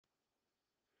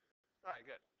All right,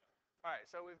 good. All right,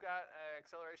 so we've got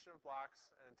acceleration of blocks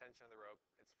and tension of the rope.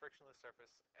 It's frictionless surface.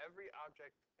 Every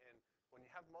object when you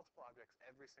have multiple objects,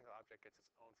 every single object gets its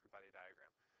own free body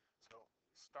diagram. So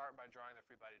start by drawing the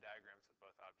free body diagrams of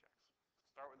both objects.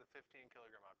 Start with the 15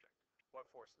 kilogram object. What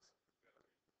forces?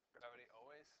 Gravity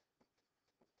always.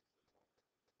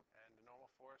 And the normal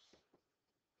force.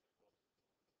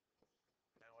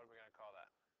 And what are we going to call that?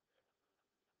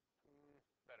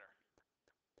 Better.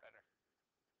 Better.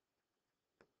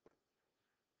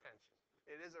 Tension.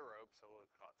 It is a rope, so we'll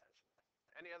call it tension.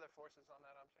 Any other forces on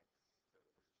that object?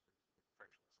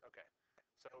 Frictionless. Okay.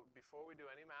 So before we do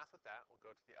any math with that, we'll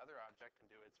go to the other object and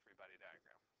do its free body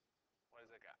diagram. What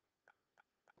does it got?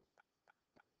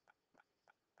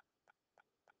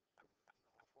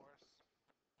 Normal force.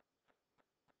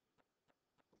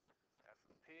 F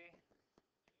of P.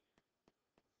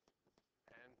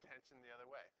 And tension the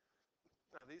other way.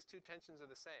 Now, these two tensions are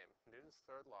the same. Newton's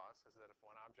third law says that if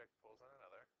one object pulls on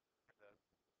another, the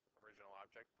original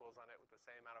object pulls on it with the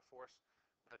same amount of force,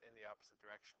 but in the opposite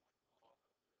direction.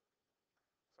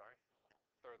 Sorry?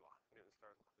 Third law. Newton's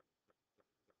third law.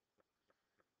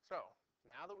 So,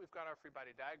 now that we've got our free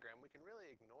body diagram, we can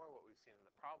really ignore what we've seen in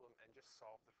the problem and just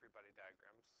solve the free body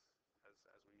diagrams as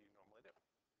we normally do.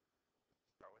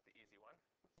 Start with the easy one.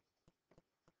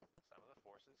 Sum of the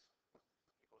forces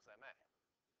equals ma.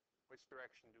 Which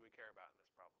direction do we care about in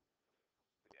this problem?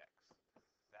 The x.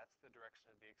 That's the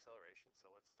direction of the acceleration, so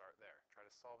let's start there. Try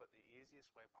to solve it the easiest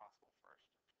way possible first.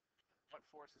 What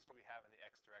forces do we have in the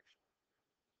x direction?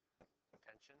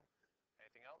 Tension.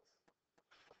 Anything else?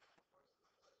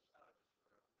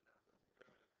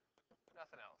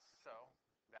 Nothing else. So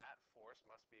that force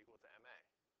must be equal to ma.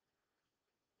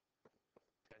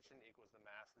 Tension equals the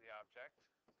mass of the object,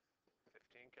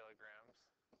 15 kilograms,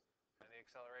 and the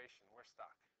acceleration. We're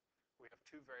stuck. We have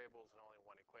two variables and only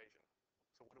one equation.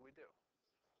 So what do?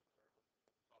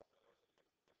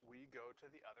 We go to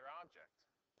the other object.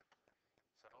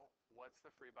 So what's the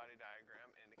free body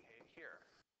diagram indicate here?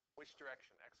 Which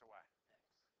direction, x or y?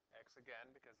 X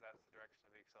again, because that's the direction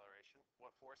of the acceleration.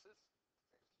 What forces?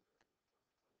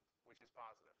 Which is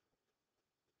positive.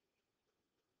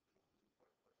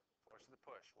 Force of the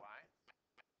push. Why?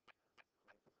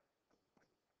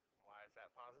 Why is that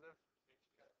positive?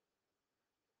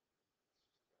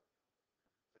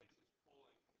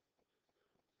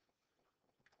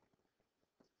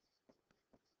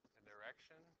 The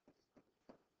direction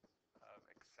of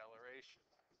acceleration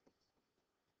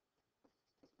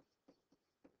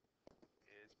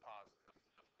is positive.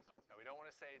 Now, we don't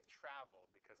want to say travel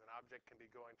because an object can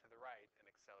be going to the right and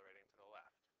accelerating to the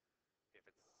left if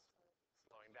it's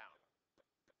slowing down.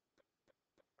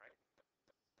 Right?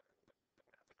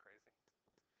 That's crazy.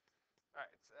 All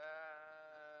right.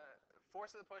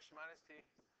 Force of the push minus T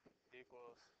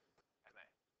equals ma.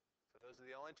 So those are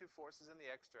the only two forces in the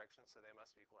x direction, so they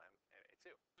must equal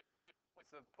ma2.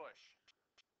 What's the push?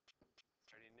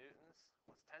 30 newtons.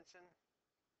 What's tension?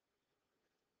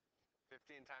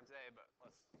 15 times A, but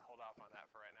let's hold off on that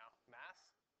for right now.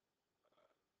 Mass?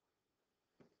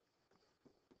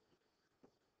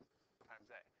 Times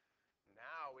A.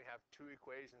 Now we have two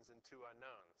equations and two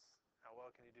unknowns. How well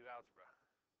can you do algebra?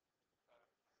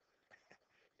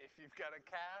 If you've got a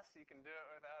cast, you can do it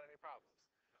without any problems.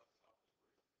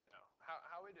 No.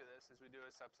 How we do this is we do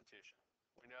a substitution.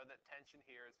 We know that tension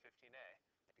here is 15A.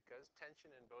 Because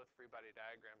tension in both free body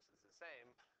diagrams is the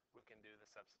same, we can do the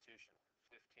substitution.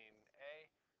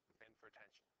 15A in for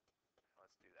tension.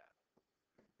 Let's do that.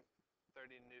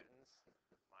 30 newtons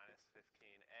minus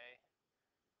 15A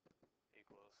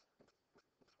equals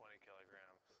 20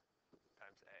 kilograms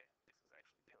times A. This is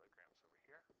actually kilograms over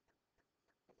here. Yes.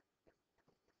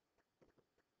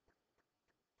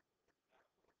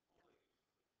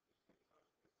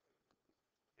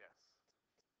 Yes.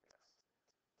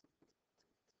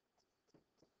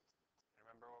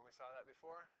 Remember when we saw that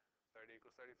before? 30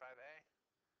 equals 35A?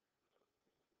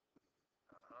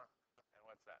 Uh-huh. And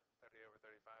what's that? 30 over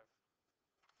 35?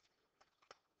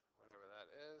 Whatever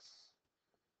that is.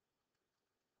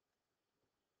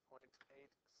 0.86.